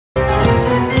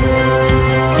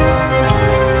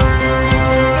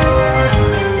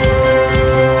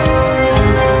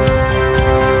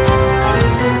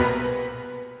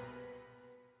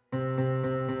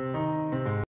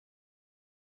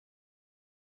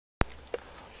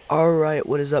Alright,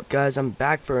 what is up guys? I'm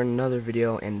back for another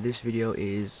video, and this video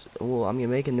is, well, I'm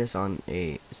making this on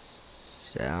a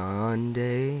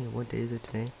Sunday. What day is it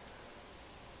today?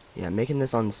 Yeah, I'm making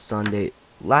this on Sunday.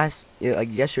 Like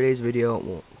yesterday's video,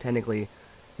 well, technically,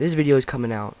 this video is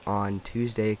coming out on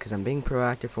Tuesday, because I'm being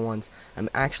proactive for once. I'm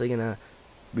actually gonna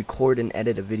record and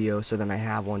edit a video, so then I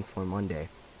have one for Monday,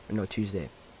 or no, Tuesday.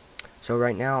 So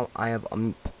right now, I have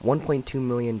 $1.2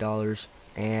 million,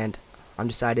 and I'm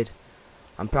decided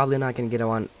I'm probably not going to get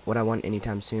what I want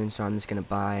anytime soon, so I'm just going to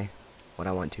buy what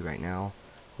I want to right now,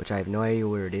 which I have no idea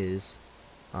where it is.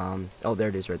 Oh, there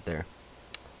it is right there.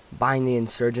 Buying the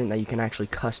Insurgent that you can actually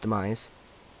customize,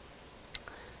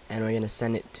 and we're going to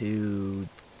send it to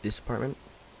this apartment,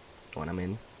 the one I'm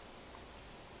in.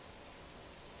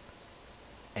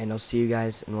 And I'll see you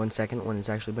guys in 1 second when it's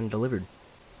actually been delivered.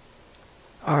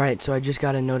 Alright, so I just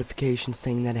got a notification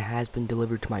saying that it has been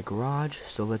delivered to my garage,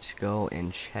 so let's go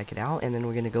and check it out, and then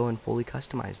we're going to go and fully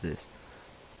customize this.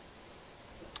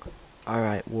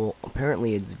 Alright, well,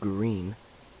 apparently it's green.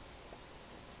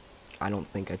 I don't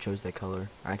think I chose that color.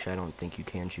 Actually, I don't think you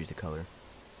can choose the color.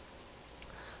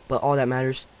 But all that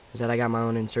matters is that I got my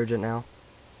own Insurgent now,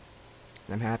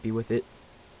 and I'm happy with it.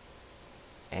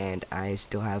 And I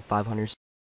still have 500,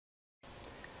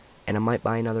 and I might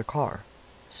buy another car,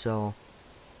 so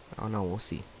I don't know, we'll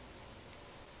see.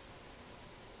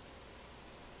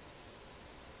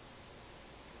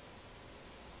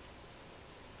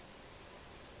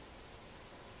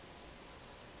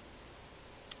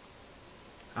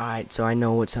 Alright, so I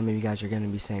know what some of you guys are going to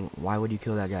be saying. Why would you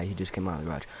kill that guy? He just came out of the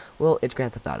garage. Well, it's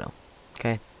Grand Theft Auto,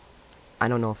 okay? I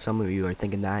don't know if some of you are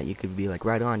thinking that. You could be like,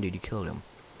 right on, dude, you killed him.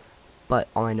 But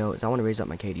all I know is I want to raise up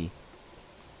my KD.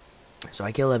 So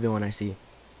I kill everyone I see.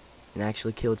 And I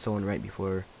actually killed someone right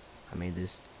before I made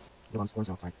this. No, I'm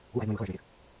fine. Ooh, I have no color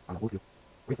on the blue.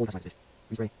 Wait, full customize fish.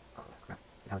 Respray. Oh, crap.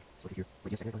 Metallic. Select here. Wait, do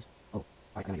you have secondary colors? Oh,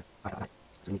 alright, I got it. Alright.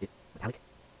 So we make it metallic,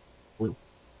 blue.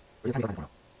 We're gonna try to go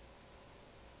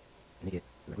and make it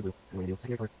regular blue. And we're gonna do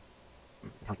secondary color.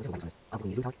 Metallic. Let's see what white on this. I'll put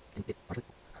metallic and hit partially.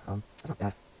 That's not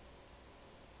bad. I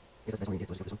guess that's the best one you get,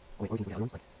 so let's just go for this one. Oh, wait, or you can look at other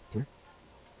ones, like tuner.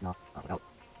 No, without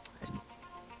SB.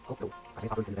 Oh, no. I think it's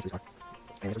probably gonna be the best for this car.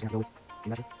 And that's what you have to go with.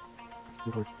 New measure.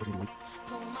 New color, which one do you want?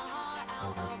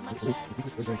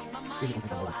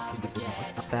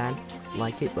 Not bad,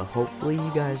 like it, but hopefully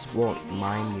you guys won't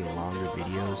mind the longer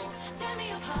videos,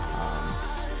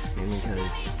 mainly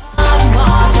because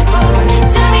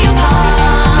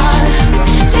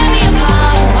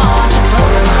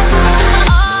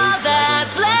all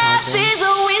that's left is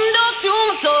a window to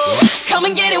my soul. Come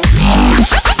and get it.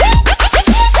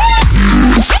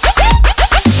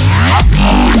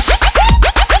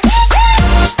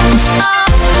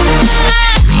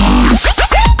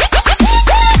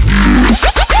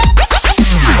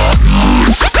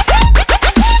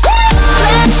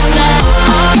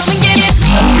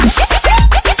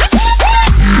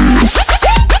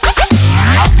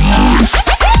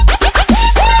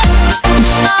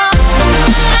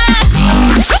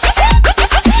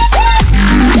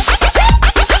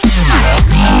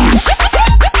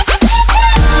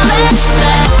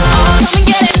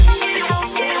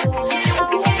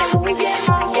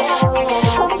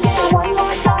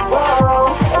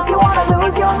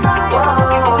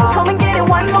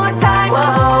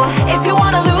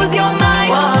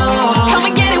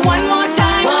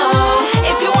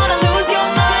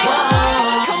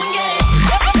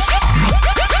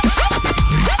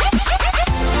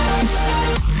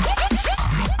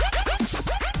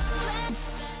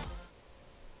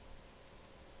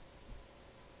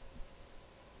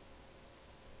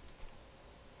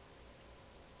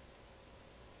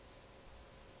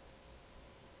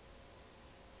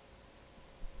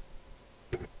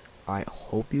 I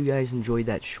hope you guys enjoyed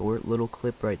that short little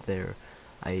clip right there.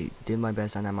 I did my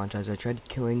best on that montage. I tried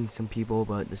killing some people,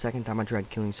 but the second time I tried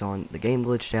killing someone, the game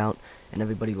glitched out and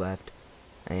everybody left.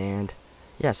 And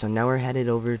yeah, so now we're headed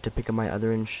over to pick up my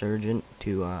other Insurgent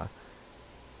to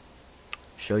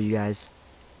show you guys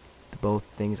both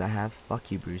things I have. Fuck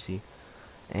you, Brucey.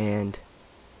 And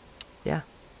yeah,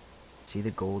 see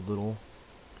the gold little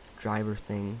driver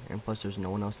thing, and plus there's no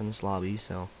one else in this lobby,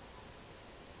 so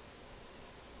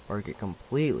park it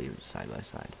completely side by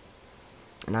side.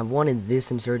 And I've wanted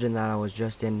this Insurgent that I was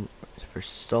just in for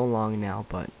so long now,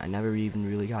 but I never even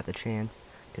really got the chance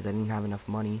because I didn't have enough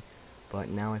money. But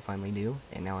now I finally do,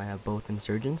 and now I have both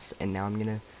Insurgents, and now I'm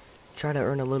gonna try to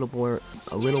earn a little bit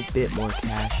more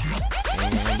cash,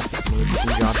 and maybe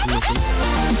some job commissions.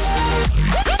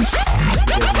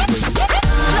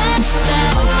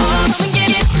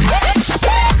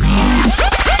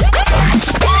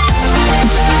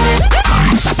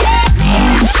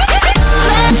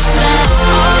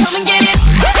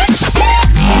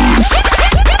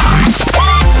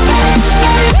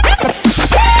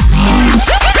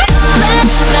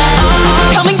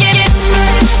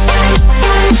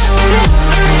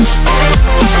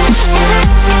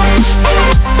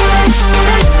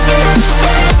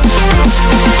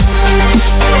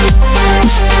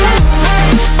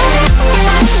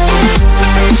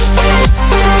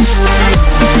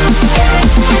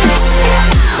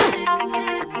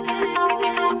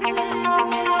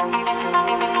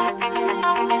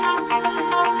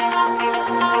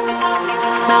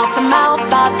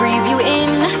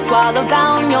 swallow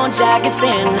down your jacket's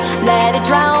sin. Let it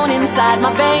drown inside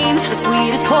my veins, the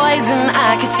sweetest poison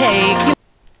I could take.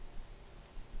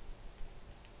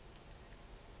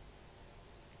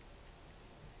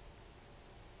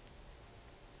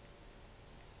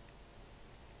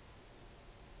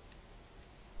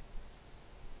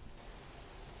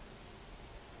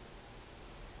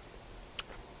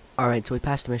 Alright, so we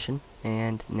passed the mission,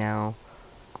 and now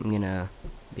I'm gonna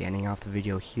be ending off the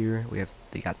video here. We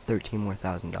got $13 more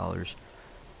thousand,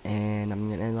 and I'm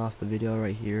gonna end off the video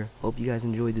right here. Hope you guys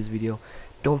enjoyed this video.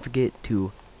 Don't forget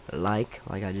to like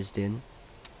I just did.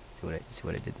 See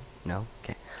what I did? No?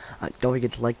 Okay. Don't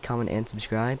forget to like, comment, and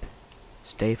subscribe.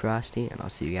 Stay frosty, and I'll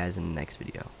see you guys in the next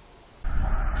video.